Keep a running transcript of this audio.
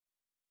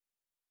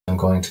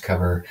going to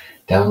cover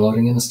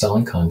downloading and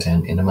installing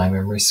content into My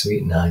Memory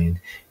Suite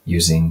 9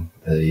 using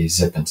the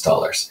zip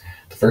installers.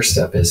 The first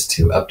step is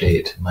to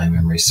update My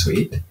Memory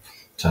Suite.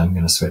 So I'm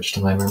going to switch to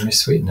My Memory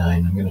Suite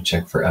 9. I'm going to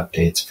check for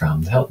updates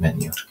from the Help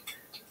menu.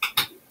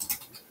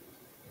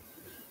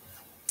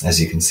 As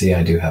you can see,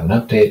 I do have an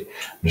update.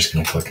 I'm just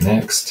going to click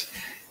Next,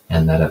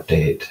 and that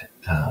update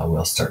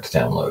will start to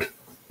download.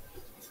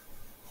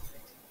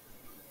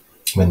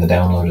 When the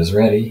download is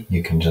ready,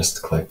 you can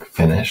just click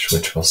Finish,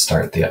 which will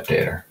start the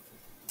updater.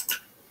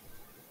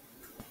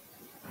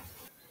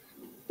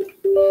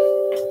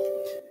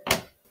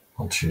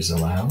 We'll choose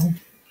Allow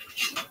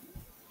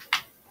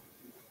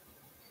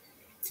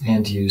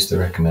and use the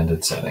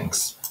recommended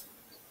settings.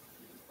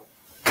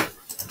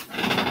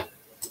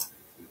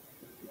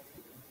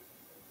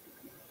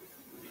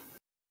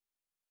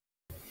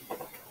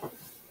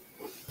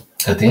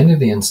 At the end of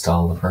the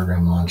install, the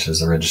program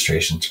launches a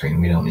registration screen.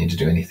 We don't need to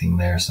do anything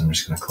there, so I'm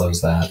just going to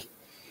close that.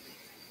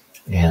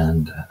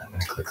 And I'm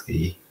going to click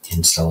the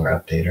Installer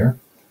Updater.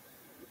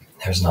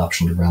 There's an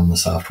option to run the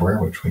software,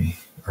 which we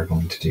are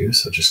going to do,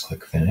 so just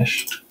click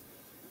Finish.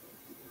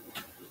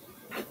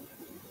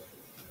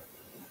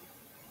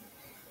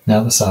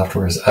 Now the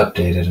software is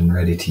updated and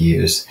ready to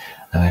use.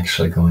 I'm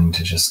actually going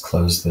to just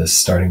close this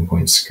starting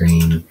point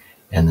screen,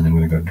 and then I'm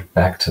going to go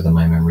back to the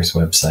My Memories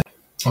website.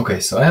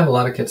 Okay, so I have a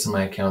lot of kits in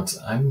my accounts.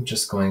 I'm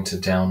just going to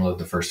download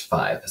the first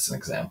 5 as an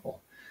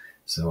example.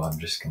 So I'm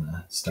just going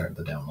to start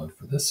the download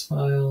for this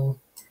file,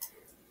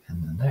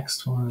 and the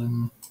next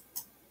one,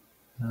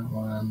 that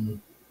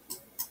one,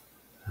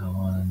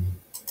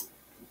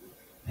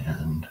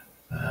 and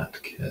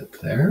that kit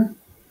there.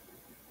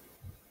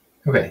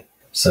 Okay,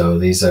 so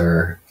these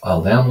are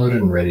all downloaded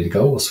and ready to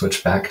go. We'll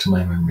switch back to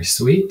My Memory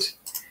Suite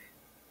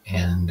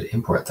and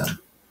import them.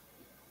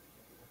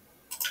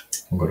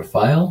 We'll go to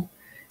File,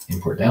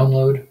 Import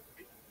Download,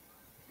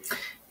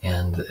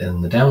 and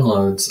in the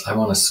downloads, I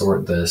want to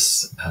sort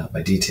this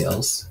by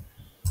details,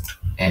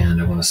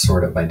 and I want to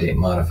sort it by date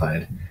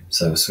modified.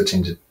 So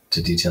switching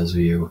to Details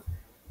View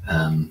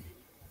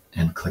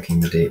and clicking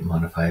the date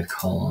modified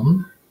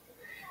column.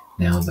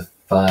 Now the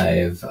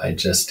 5 I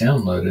just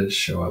downloaded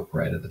show up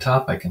right at the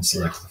top. I can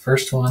select the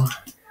first one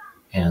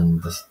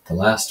and the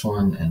last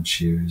one and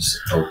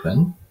choose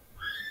Open.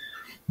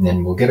 And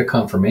then we'll get a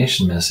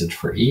confirmation message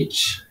for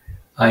each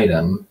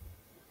item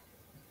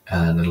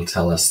that'll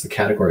tell us the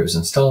category it was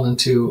installed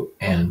into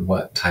and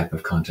what type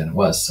of content it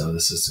was. So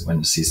this is When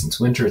the Season's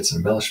Winter, it's an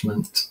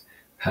embellishment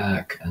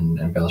pack, an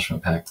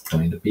embellishment pack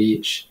going to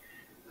beach,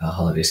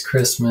 Holidays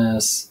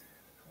Christmas,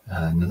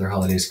 another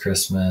Holidays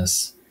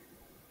Christmas,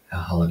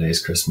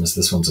 Holidays Christmas.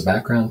 This one's a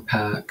background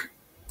pack,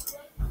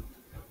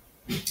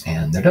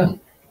 and they're done.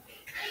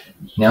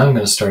 Now I'm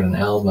going to start an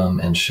album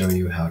and show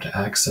you how to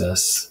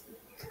access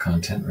the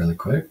content really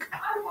quick.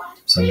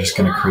 So I'm just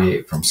going to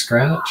create from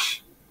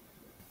scratch.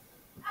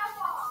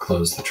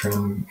 Close the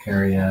trim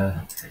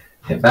area,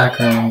 hit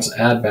backgrounds,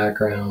 add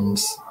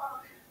backgrounds.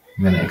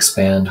 I'm going to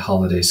expand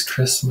Holidays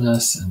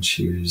Christmas and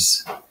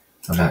choose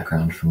a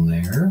background from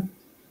there.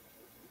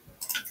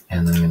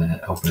 And then I'm going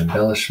to open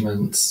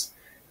embellishments,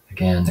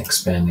 again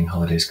expanding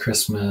Holidays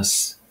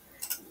Christmas,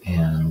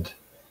 and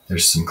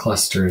there's some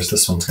clusters.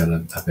 This one's got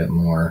a bit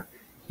more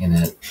in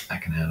it. I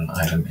can add an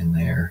item in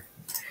there.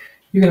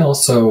 You can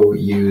also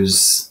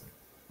use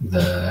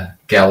the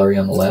gallery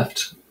on the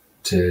left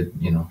to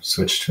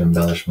switch to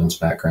embellishments,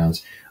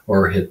 backgrounds,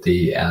 or hit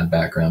the add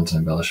backgrounds and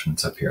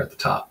embellishments up here at the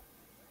top.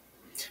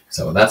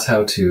 So that's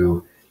how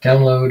to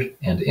download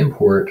and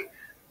import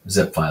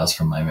zip files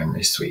from My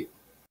Memory Suite.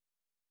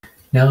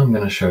 Now I'm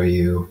going to show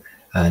you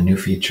a new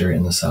feature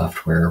in the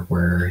software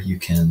where you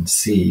can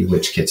see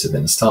which kits have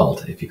been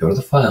installed. If you go to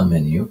the File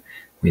menu,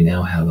 we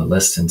now have a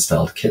List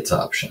Installed Kits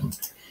option.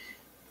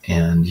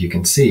 And you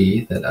can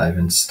see that I've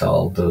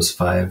installed those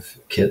 5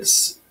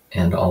 kits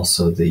and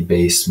also the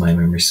base My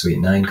Memory Suite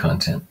 9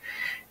 content.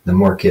 The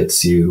more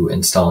kits you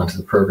install into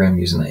the program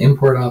using the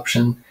import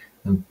option,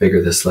 the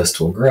bigger this list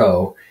will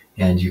grow,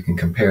 and you can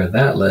compare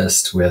that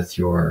list with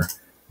your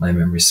My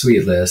Memory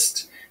Suite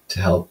list to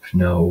help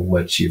know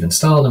what you've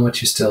installed and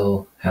what you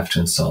still have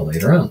to install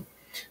later on.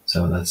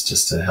 So that's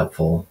just a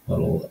helpful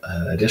little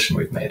addition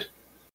we've made.